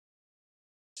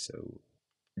so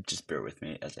just bear with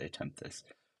me as I attempt this.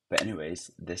 But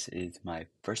anyways, this is my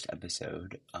first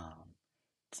episode.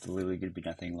 It's literally gonna be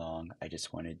nothing long. I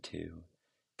just wanted to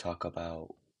talk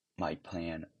about my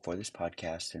plan for this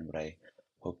podcast and what I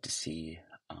hope to see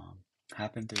um,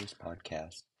 happen through this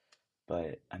podcast.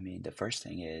 But I mean, the first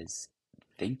thing is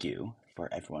thank you for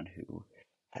everyone who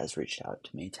has reached out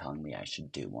to me telling me I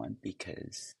should do one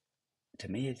because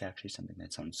to me it's actually something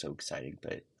that sounds so exciting,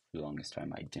 but for the longest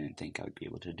time I didn't think I would be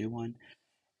able to do one,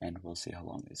 and we'll see how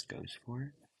long this goes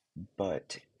for.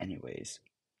 But anyways,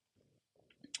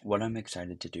 what I'm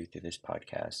excited to do through this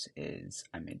podcast is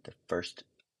I made the first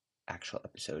actual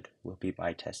episode will be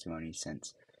my testimony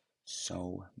since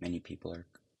so many people are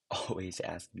always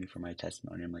asking me for my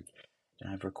testimony. I'm like,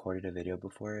 and I've recorded a video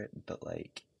before it, but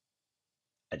like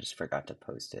I just forgot to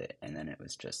post it, and then it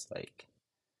was just like,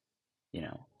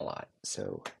 a lot.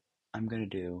 So I'm gonna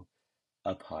do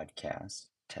a podcast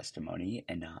testimony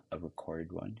and not a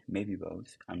recorded one. Maybe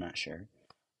both. I'm not sure.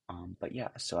 But yeah,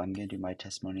 so I'm gonna do my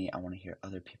testimony. I want to hear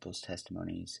other people's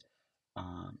testimonies.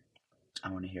 Um, I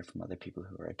want to hear from other people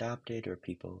who are adopted or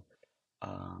people,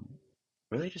 um,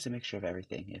 really just a mixture of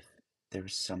everything. If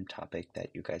there's some topic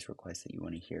that you guys request that you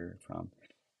want to hear from,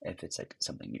 if it's like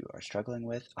something you are struggling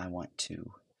with, I want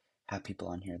to have people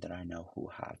on here that I know who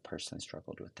have personally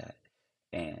struggled with that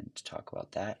and to talk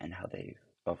about that and how they've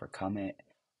overcome it.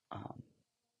 Um,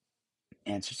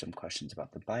 Answer some questions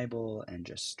about the Bible and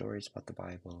just stories about the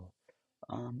Bible.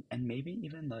 And maybe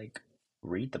even like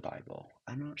read the Bible.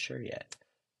 I'm not sure yet.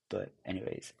 But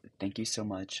anyways, thank you so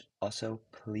much. Also,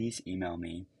 please email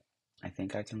me. I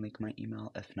think I can link my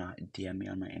email. If not, DM me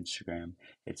on my Instagram.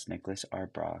 It's Nicholas R.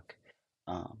 Brock.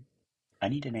 Um, I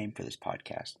need a name for this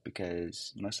podcast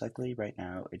because most likely right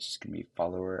now it's just gonna be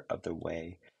follower of the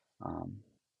way. Um,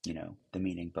 the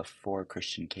meaning before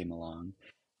Christian came along.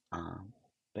 Um,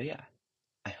 but yeah,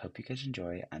 I hope you guys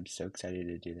enjoy. I'm so excited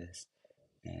to do this.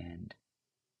 And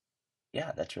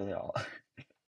yeah, that's really all.